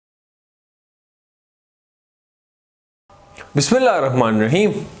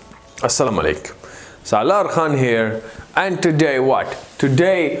Bismillahirrahmanirrahim. Assalamu alaikum. Salaar Khan here, and today what?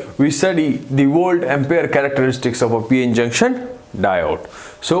 Today we study the volt-ampere characteristics of a PN junction diode.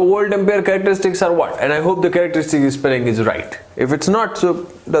 So volt-ampere characteristics are what? And I hope the characteristic spelling is right. If it's not, so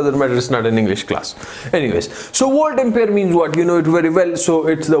doesn't matter, it's not an English class. Anyways, so volt-ampere means what? You know it very well. So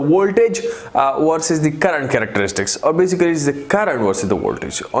it's the voltage versus the current characteristics, or basically it's the current versus the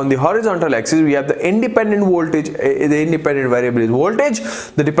voltage. On the horizontal axis we have the independent voltage, the independent variable is voltage,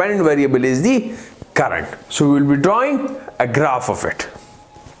 the dependent variable is the current. So we will be drawing a graph of it.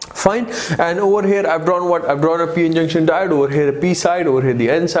 Fine. And over here I've drawn what? I've drawn a PN junction diode. Over here the P side, over here the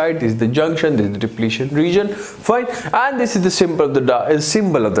N side. This is the junction, this is the depletion region. Fine. And this is the symbol of the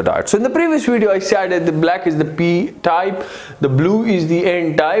diode. So in the previous video I said that the black is the P type, the blue is the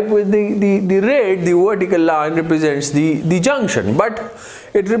N type, with the red, the vertical line represents the junction, but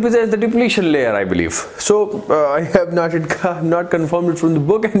it represents the depletion layer, I believe. So I have not confirmed it from the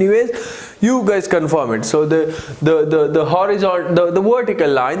book. Anyways, you guys confirm it. So the horizontal, the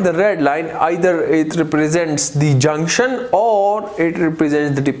vertical line, the red line, either it represents the junction or it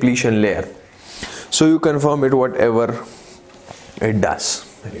represents the depletion layer. So you confirm it whatever it does.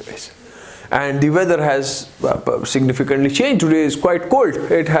 Anyways, and the weather has significantly changed. Today is quite cold.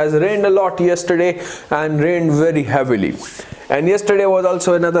 It has rained a lot yesterday and rained very heavily. And yesterday was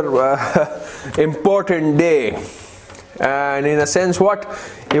also another important day. And in a sense, what?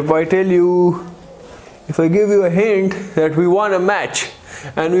 If I tell you, if I give you a hint that we won a match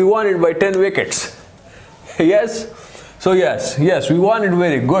and we won it by 10 wickets. Yes? So yes, we won it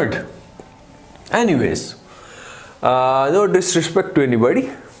very good. Anyways, no disrespect to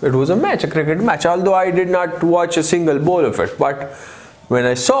anybody. It was a match, a cricket match, although I did not watch a single ball of it. But when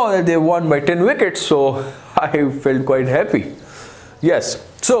I saw that they won by 10 wickets, so I felt quite happy. Yes.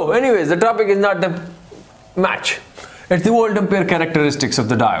 So anyways, the topic is not the match. It's the volt-ampere characteristics of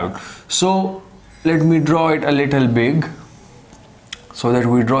the diode. So let me draw it a little big so that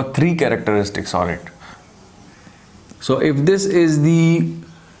we draw three characteristics on it. So if this is the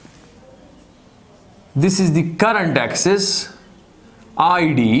current axis,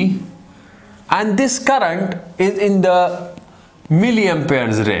 ID, and this current is in the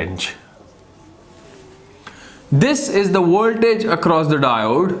milliamperes range. This is the voltage across the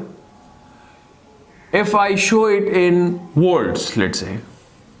diode. If I show it in volts, let's say,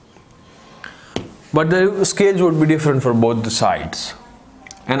 but the scales would be different for both the sides,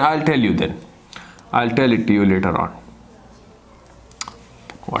 and I'll tell you then. I'll tell it to you later on.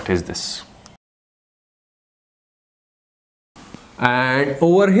 What is this? And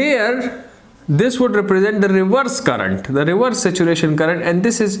over here, this would represent the reverse current, the reverse saturation current, and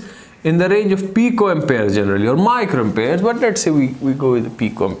this is in the range of picoamperes generally, or microamperes, but let's say we go with the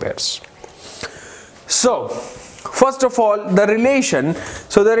picoamperes. So first of all, the relation.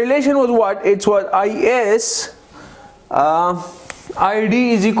 So the relation was what? It's what? IS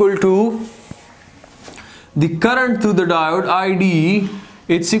ID is equal to the current through the diode, ID,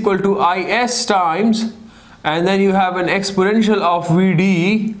 it's equal to IS times, and then you have an exponential of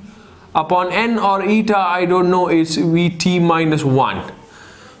VD upon N or eta, I don't know, it's VT minus 1.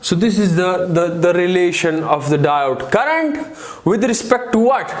 So this is the relation of the diode current with respect to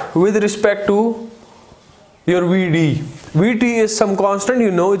what? With respect to your VD. VT is some constant,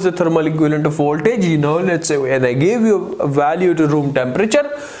 you know, it's the thermal equivalent of voltage, you know, let's say, and I gave you a value to room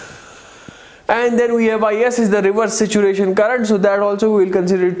temperature. And then we have IS is the reverse saturation current, so that also we will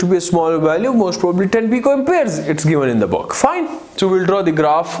consider it to be a smaller value, most probably 10 picoamperes, it's given in the book. Fine. So we'll draw the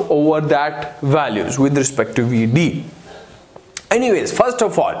graph over that values with respect to VD. Anyways, first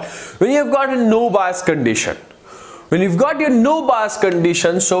of all, when you have got a no bias condition, when you've got your no bias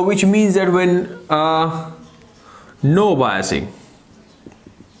condition, so which means that when no biasing.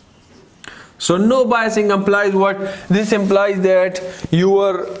 So no biasing implies what? This implies that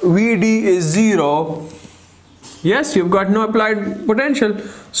your VD is 0. Yes, you've got no applied potential.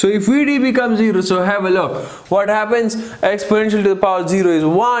 So if VD becomes 0, so have a look. What happens? Exponential to the power 0 is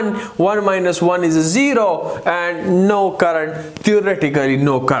 1. 1 minus 1 is a 0. And no current, theoretically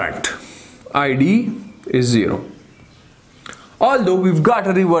no current. ID is 0. Although we've got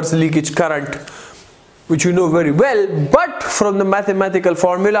a reverse leakage current, which you know very well, but from the mathematical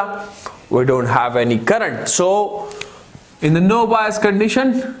formula, we don't have any current. So in the no bias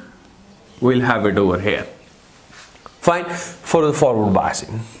condition, we'll have it over here. Fine. For the forward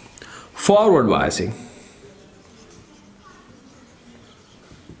biasing. Forward biasing.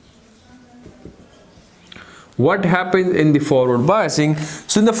 What happens in the forward biasing?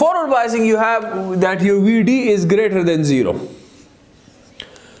 So in the forward biasing, you have that your VD is greater than 0.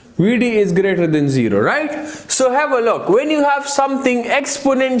 Vd is greater than 0, right? So have a look. When you have something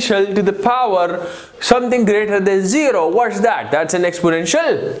exponential to the power something greater than 0, what's that? That's an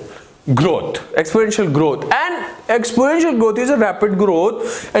exponential growth. Exponential growth. And exponential growth is a rapid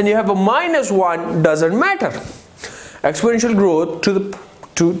growth, and you have a -1, doesn't matter. Exponential growth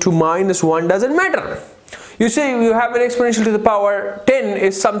to minus 1 doesn't matter. You say you have an exponential to the power 10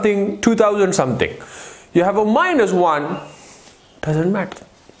 is something 2000 something. You have a -1, doesn't matter.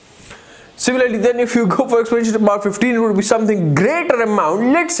 Similarly, then if you go for exponential to the power 15, it would be something greater amount,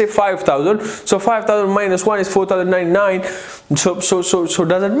 let's say 5000. So 5000 minus 1 is 4099. So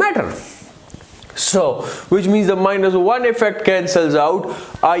doesn't matter. So, which means the -1 effect cancels out.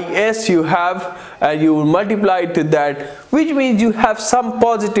 Is you have, and you will multiply it to that, which means you have some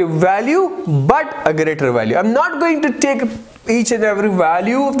positive value but a greater value. I'm not going to take each and every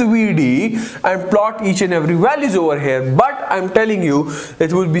value of the Vd and plot each and every values over here, but I'm telling you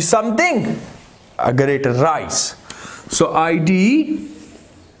it will be something a greater rise. So Id,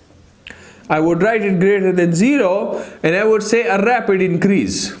 I would write it greater than 0, and I would say a rapid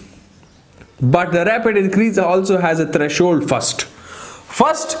increase. But the rapid increase also has a threshold first.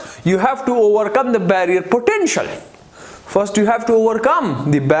 First, you have to overcome the barrier potential. First, you have to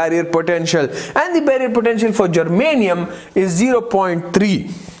overcome the barrier potential. And the barrier potential for germanium is 0.3.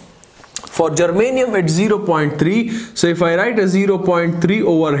 For germanium, it's 0.3. So if I write a 0.3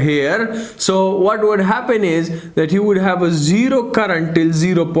 over here, so what would happen is that you would have a 0 current till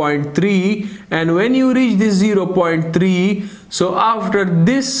 0.3. And when you reach this 0.3, so after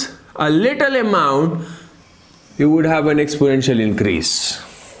this, a little amount, you would have an exponential increase.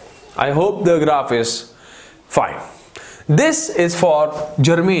 I hope the graph is fine. This is for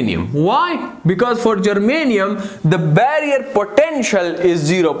germanium. Why? Because for germanium, the barrier potential is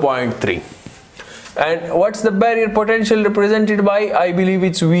 0.3. And what's the barrier potential represented by? I believe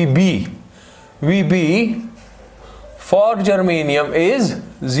it's VB. VB for germanium is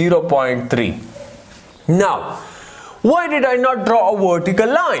 0.3. Now, why did I not draw a vertical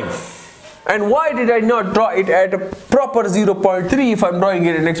line? And why did I not draw it at a proper 0.3 if I'm drawing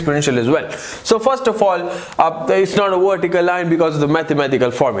it in exponential as well? So first of all, it's not a vertical line because of the mathematical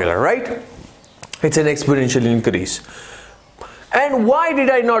formula, right? It's an exponential increase. And why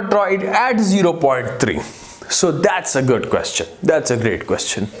did I not draw it at 0.3? So that's a good question. That's a great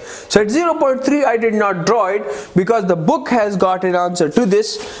question. So at 0.3 I did not draw it because the book has got an answer to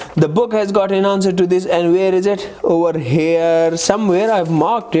this. The book has got an answer to this, and where is it? Over here somewhere. I've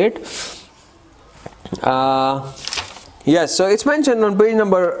marked it. Yes, so it's mentioned on page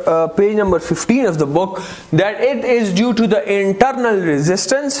number 15 of the book that it is due to the internal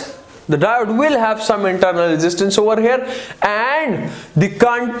resistance. The diode will have some internal resistance over here, and the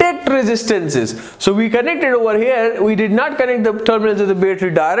contact resistances. So we connected over here. We did not connect the terminals of the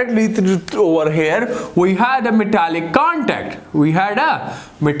battery directly over here. We had a metallic contact. We had a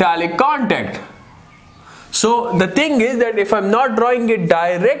metallic contact. So the thing is that if I'm not drawing it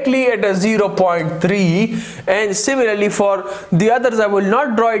directly at a 0.3, and similarly for the others I will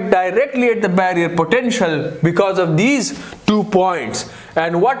not draw it directly at the barrier potential because of these 2 points.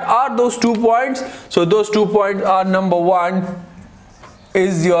 And what are those 2 points? So those 2 points are, number 1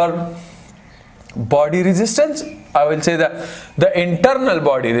 is your body resistance. I will say the internal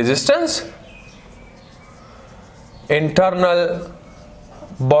body resistance. Internal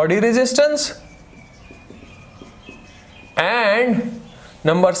body resistance. And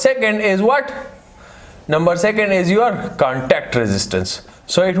number 2 is what? Number 2 is your contact resistance.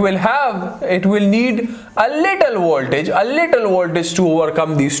 So it will need a little voltage to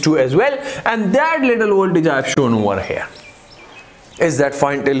overcome these 2 as well, and that little voltage I have shown over here. Is that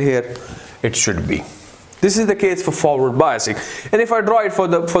fine till here? It should be. This is the case for forward biasing, and if I draw it for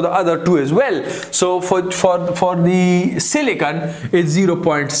the other 2 as well, so for the silicon it's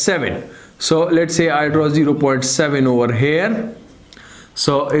 0.7. So let's say I draw 0.7 over here.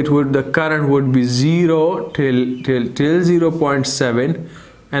 So the current would be 0 till 0.7,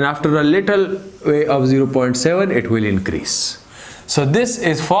 and after a little way of 0.7 it will increase. So this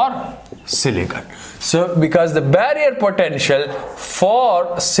is for silicon. So because the barrier potential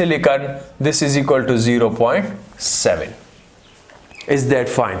for silicon, this is equal to 0.7. Is that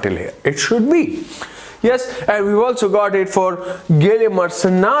fine till here? It should be. Yes, and we've also got it for gallium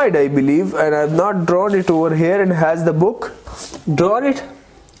arsenide, I believe, and I've not drawn it over here. And has the book drawn it?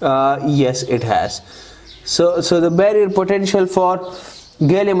 Yes, it has. So the barrier potential for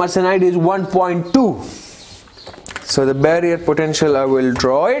gallium arsenide is 1.2. So the barrier potential, I will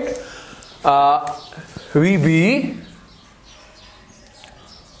draw it. VB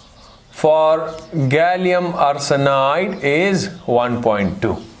for gallium arsenide is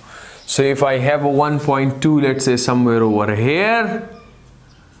 1.2. So if I have a 1.2, let's say somewhere over here,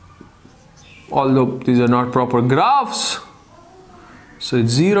 although these are not proper graphs, so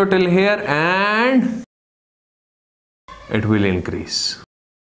it's 0 till here and it will increase.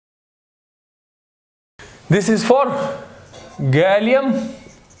 This is for gallium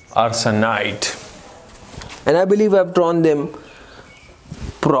arsenide, and I believe I've drawn them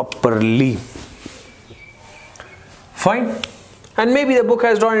properly. Fine. And maybe the book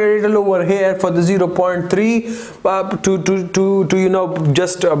has drawn a little over here for the 0.3 to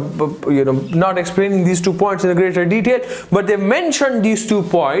just not explaining these 2 points in a greater detail, but they've mentioned these 2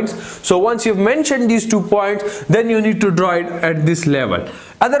 points. So once you've mentioned these 2 points, then you need to draw it at this level.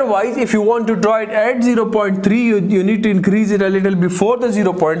 Otherwise, if you want to draw it at 0.3, you need to increase it a little before the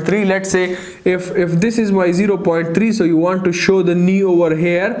 0.3. Let's say if this is my 0.3, so you want to show the knee over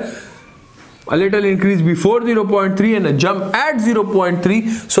here, a little increase before 0.3 and a jump at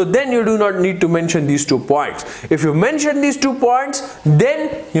 0.3, so then you do not need to mention these 2 points. If you mention these 2 points,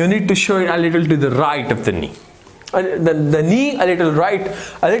 then you need to show it a little to the right of the knee. The knee a little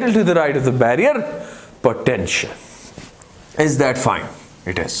to the right of the barrier potential. Is that fine?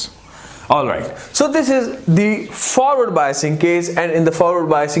 It is. Alright, so this is the forward biasing case, and in the forward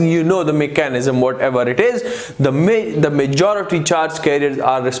biasing, you know the mechanism, whatever it is, the majority charge carriers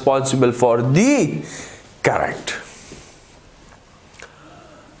are responsible for the current.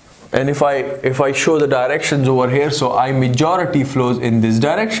 And if I show the directions over here, so I majority flows in this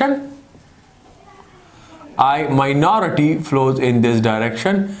direction, I minority flows in this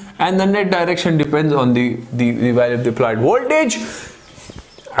direction, and the net direction depends on the value of the applied voltage.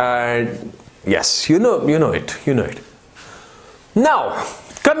 And yes, you know it. Now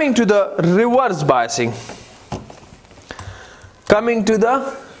coming to the reverse biasing.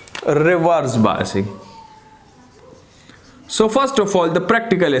 So first of all, the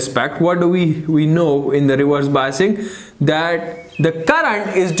practical aspect, what do we know in the reverse biasing? That the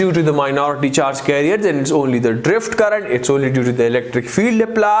current is due to the minority charge carriers, and it's only the drift current, it's only due to the electric field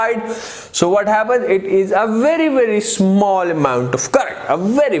applied. So what happens? It is a very small amount of current, a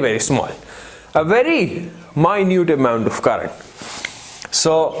very minute amount of current.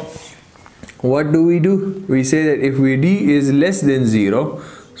 So what do? We say that if Vd is less than 0,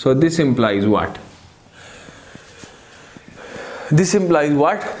 so this implies what?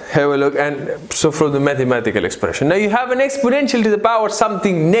 Have a look. And so from the mathematical expression, now you have an exponential to the power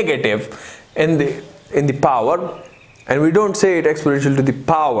something negative in the power, and we don't say it exponential to the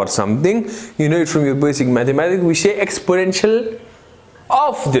power something, you know it from your basic mathematics. We say exponential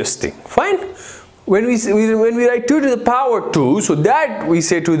of this thing. Fine. When we write 2 to the power 2, so that we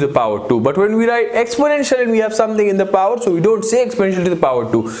say 2 to the power 2, but when we write exponential and we have something in the power, so we don't say exponential to the power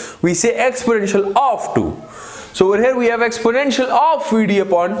 2, we say exponential of 2. So over here we have exponential of Vd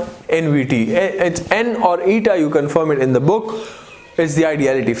upon nVt. It's n or eta, you confirm it in the book. It's the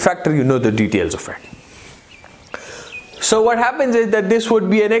ideality factor, you know the details of it. So what happens is that this would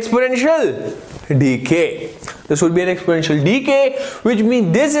be an exponential decay. This would be an exponential decay, which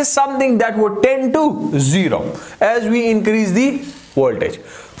means this is something that would tend to 0 as we increase the voltage.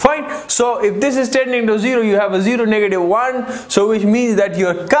 Fine. So if this is tending to 0, you have a 0, negative 1, so which means that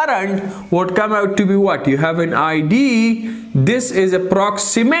your current would come out to be what? You have an ID, this is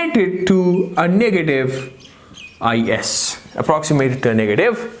approximated to a negative IS,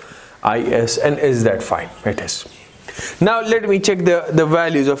 and is that fine? It is. Now let me check the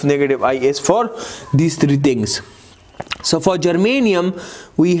values of negative IS for these 3 things. So for germanium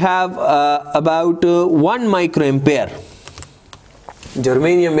we have about 1 microampere.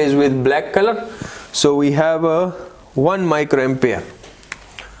 Germanium is with black color, so we have a 1 microampere.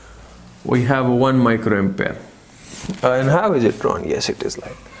 And how is it drawn? Yes, it is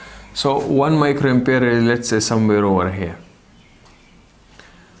like so. 1 microampere is, let's say, somewhere over here.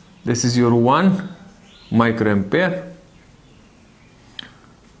 This is your 1 microampere.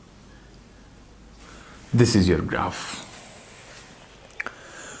 This is your graph.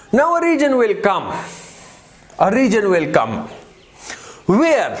 Now a region will come.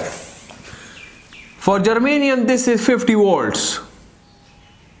 Where for germanium this is 50 volts,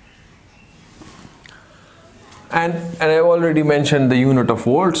 and I've already mentioned the unit of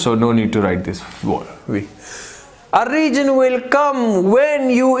volts, so no need to write this volt. A region will come when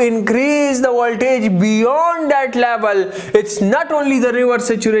you increase the voltage beyond that level. It's not only the reverse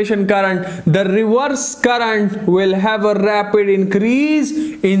saturation current, the reverse current will have a rapid increase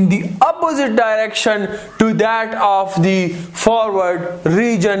in the opposite direction to that of the forward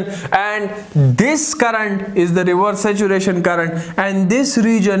region, and this current is the reverse saturation current, and this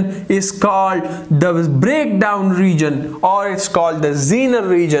region is called the breakdown region, or it's called the Zener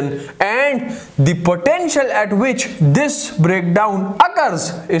region, and the potential at which this breakdown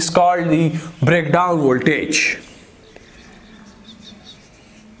occurs is called the breakdown voltage.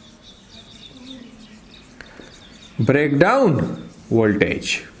 Breakdown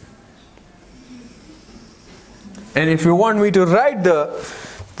voltage. And if you want me to write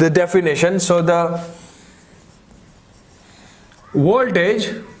the definition, so the voltage,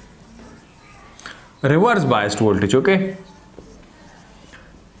 reverse biased voltage, okay,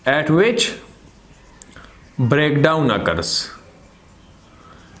 at which breakdown occurs.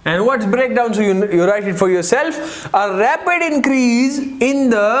 And what's breakdown? So you write it for yourself: a rapid increase in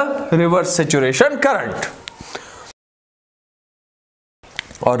the reverse saturation current.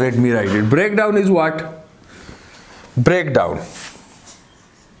 Or let me write it. Breakdown is what? Breakdown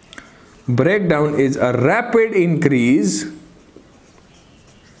is a rapid increase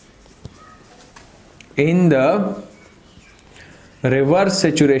in the reverse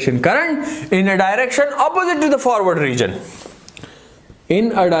saturation current in a direction opposite to the forward region.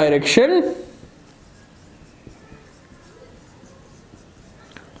 In a direction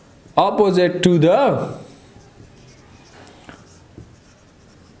opposite to the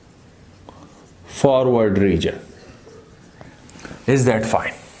forward region. Is that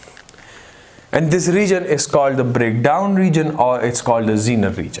fine? And this region is called the breakdown region, or it's called the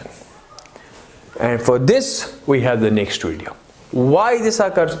Zener region. And for this we have the next video. Why this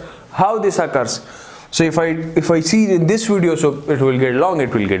occurs, how this occurs. So if I see in this video, so it will get long,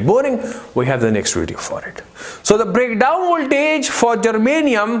 it will get boring, we have the next video for it. So the breakdown voltage for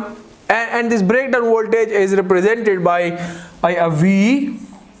germanium, and this breakdown voltage is represented by a V,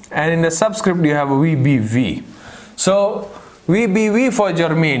 and in the subscript you have a VBV. So VBV for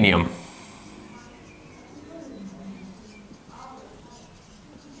germanium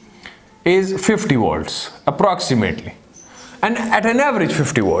is 50 volts approximately, and at an average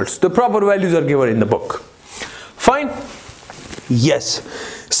 50 volts. The proper values are given in the book. Fine? Yes.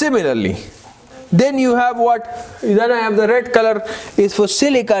 Similarly, then you have what? Then I have the red color is for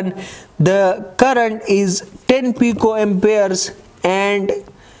silicon. The current is 10 picoamperes and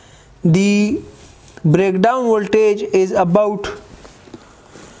the breakdown voltage is about,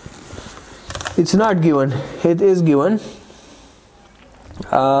 it's not given, it is given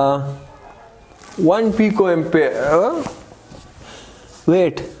 1 picoampere.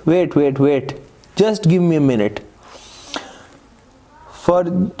 Wait, just give me a minute. For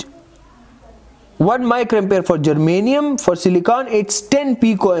 1 microampere for germanium, for silicon it's 10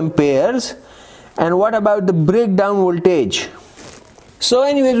 picoamperes. And what about the breakdown voltage? So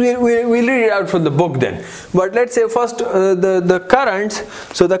anyways, we'll read it out from the book then. But let's say first the currents.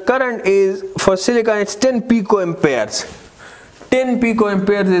 So the current is for silicon, it's 10 picoamperes. 10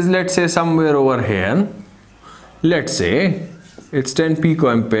 picoamperes is, let's say, somewhere over here. Let's say it's 10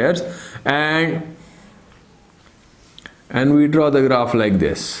 picoamperes, and we draw the graph like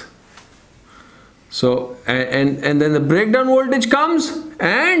this. So and then the breakdown voltage comes,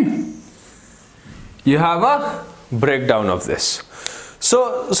 and you have a breakdown of this.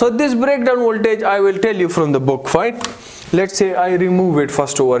 So this breakdown voltage I will tell you from the book. Fine. Let's say I remove it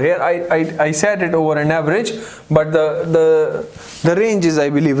first over here. I set it over an average, but the range is,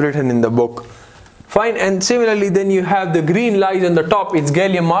 I believe, written in the book. Fine. And similarly, then you have the green lies on the top. It's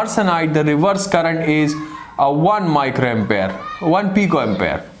gallium arsenide. The reverse current is a 1 microampere, 1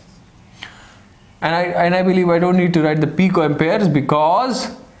 picoampere. And I believe I don't need to write the picoamperes, because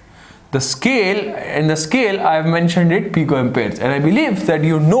the scale, in the scale I have mentioned it picoamperes, and I believe that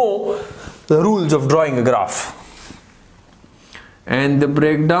you know the rules of drawing a graph. And the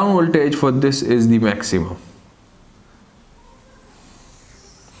breakdown voltage for this is the maximum.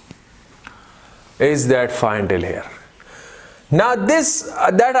 Is that fine till here? Now this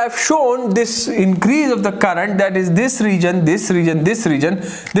that I've shown, this increase of the current, that is this region, this region, this region,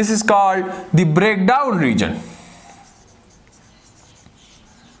 this is called the breakdown region.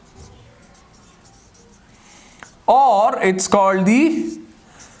 Or it's called the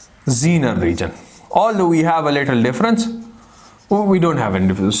Zener region. Although we have a little difference, we don't have any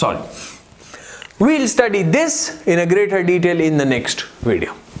difference. Sorry. We'll study this in a greater detail in the next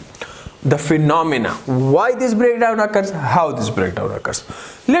video. the phenomena, why this breakdown occurs, how this breakdown occurs.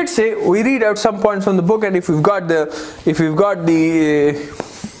 Let's say we read out some points from the book, and if we've got the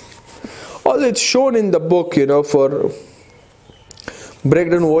all it's shown in the book, you know, for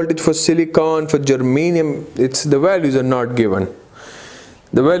breakdown voltage for silicon, for germanium, it's the values are not given.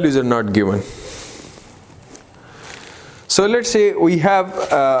 The values are not given. So let's say we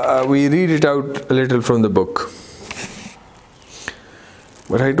have we read it out a little from the book,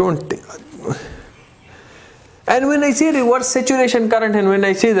 but I don't think. And when I say reverse saturation current and when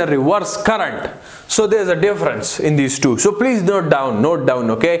I say the reverse current, so there's a difference in these two. So please note down,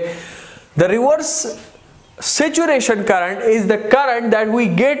 okay? The reverse saturation current is the current that we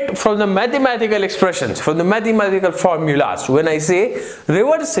get from the mathematical expressions, from the mathematical formulas when I say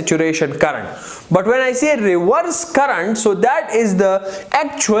reverse saturation current. But when I say reverse current, so that is the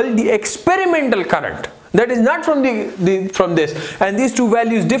experimental current. That is not from from this, and these two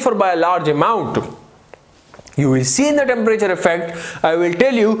values differ by a large amount. You will see in the temperature effect, I will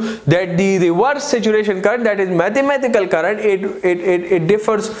tell you that the reverse saturation current, that is mathematical current, it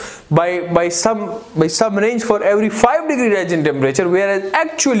differs by some range for every 5-degree rise in temperature, whereas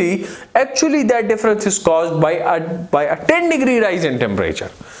actually that difference is caused by a 10-degree rise in temperature.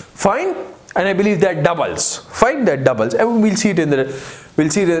 Fine, and I believe that doubles. Fine, that doubles, and we'll see it in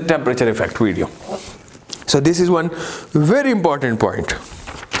the temperature effect video. So this is one very important point.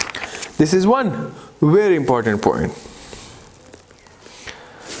 This is one very important point.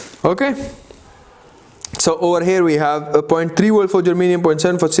 Okay, so over here we have a 0.3 volt for germanium,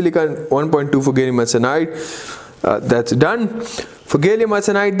 0.7 for silicon, 1.2 for gallium arsenide. That's done. For gallium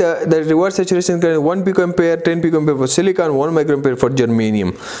arsenide, the reverse saturation current is 1 picoampere, 10 picoampere for silicon, 1 microampere for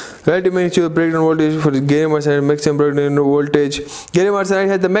germanium. Relative magnitude of breakdown voltage for gallium arsenide, maximum breakdown voltage. Gallium arsenide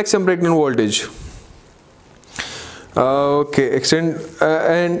has the maximum breakdown voltage. Okay, extend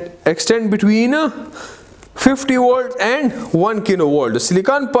between 50 volts and 1 kilovolt.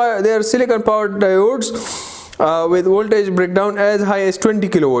 There are silicon powered diodes with voltage breakdown as high as 20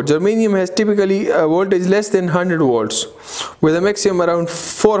 kilovolts. Germanium has typically a voltage less than 100 volts with a maximum around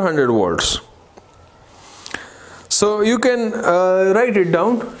 400 volts. So you can write it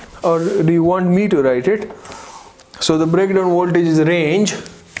down, or do you want me to write it? So the breakdown voltage is range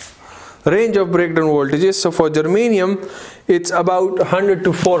of breakdown voltages. So for germanium it's about 100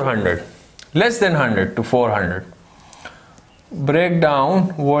 to 400, less than 100 to 400.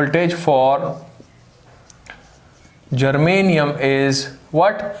 Breakdown voltage for germanium is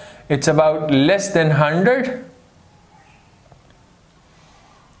what? It's about less than 100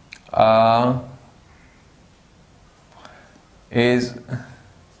 is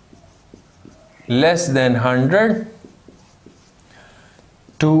less than 100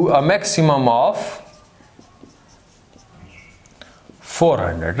 to a maximum of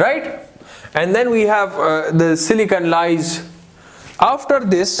 400, right? And then we have the silicon lies after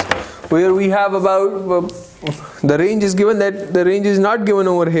this, where we have about the range is given, that the range is not given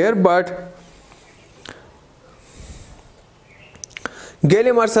over here, but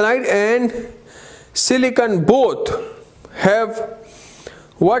gallium arsenide and silicon both have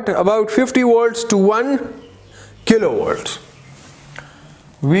what? About 50 volts to 1 kilovolts.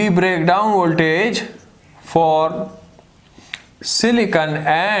 We break down voltage for silicon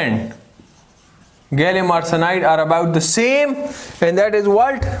and gallium arsenide are about the same, and that is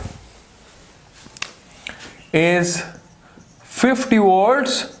what is 50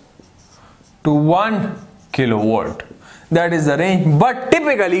 volts to 1 kilovolt. That is the range, but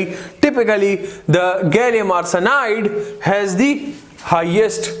typically the gallium arsenide has the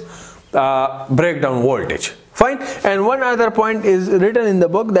highest breakdown voltage. Fine. And one other point is written in the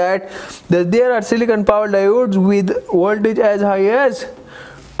book, that there are silicon powered diodes with voltage as high as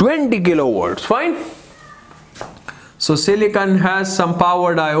 20 kilovolts. Fine. So silicon has some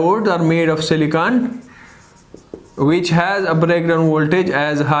power diodes are made of silicon which has a breakdown voltage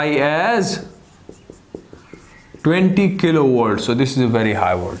as high as 20 kilovolts. So this is a very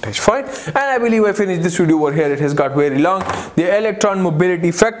high voltage. Fine. And I believe I finished this video over here. It has got very long. The electron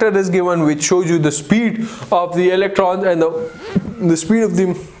mobility factor is given, which shows you the speed of the electrons and the speed of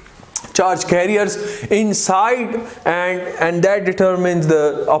the charge carriers inside, and that determines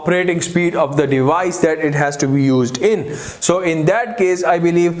the operating speed of the device that it has to be used in. So in that case, I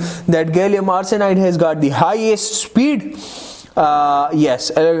believe that gallium arsenide has got the highest speed. So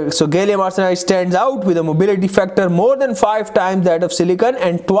gallium arsenide stands out with a mobility factor more than 5 times that of silicon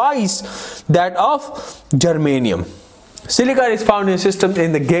and twice that of germanium. Silicon is found in systems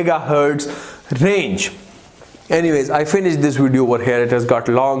in the gigahertz range. Anyways, I finished this video over here. It has got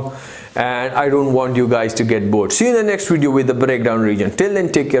long and I don't want you guys to get bored. See you in the next video with the breakdown region. Till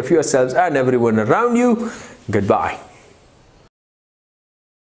then, take care of yourselves and everyone around you. Goodbye.